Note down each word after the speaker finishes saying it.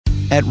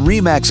At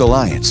REMAX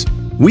Alliance,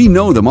 we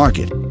know the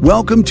market.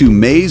 Welcome to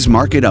May's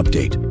Market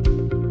Update.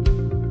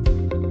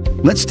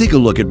 Let's take a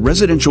look at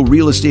residential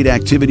real estate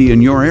activity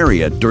in your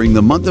area during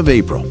the month of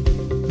April.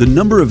 The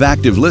number of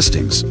active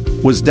listings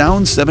was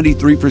down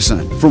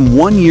 73% from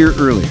 1 year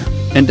earlier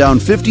and down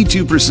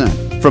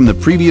 52% from the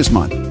previous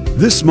month.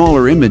 This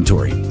smaller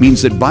inventory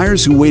means that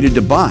buyers who waited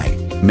to buy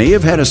may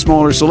have had a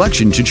smaller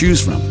selection to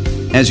choose from.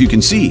 As you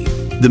can see,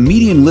 the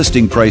median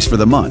listing price for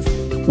the month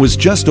was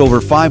just over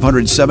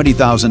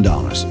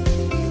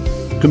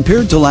 $570,000.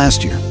 Compared to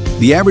last year,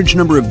 the average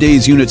number of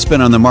days units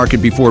spent on the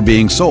market before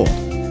being sold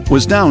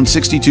was down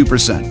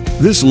 62%.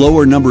 This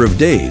lower number of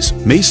days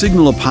may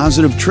signal a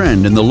positive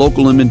trend in the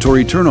local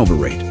inventory turnover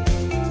rate.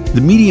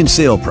 The median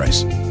sale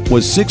price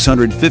was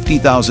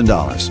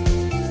 $650,000.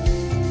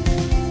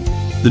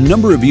 The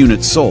number of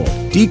units sold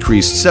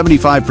decreased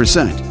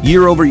 75%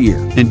 year over year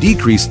and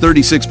decreased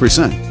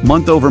 36%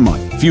 month over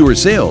month. Fewer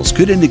sales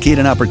could indicate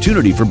an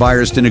opportunity for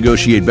buyers to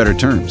negotiate better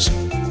terms.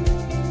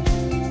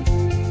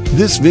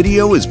 This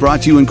video is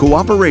brought to you in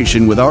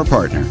cooperation with our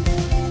partner.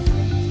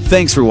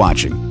 Thanks for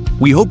watching.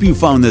 We hope you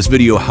found this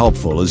video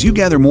helpful as you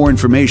gather more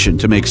information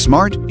to make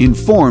smart,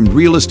 informed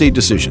real estate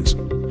decisions.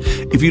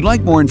 If you'd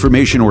like more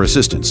information or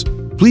assistance,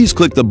 please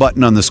click the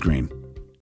button on the screen.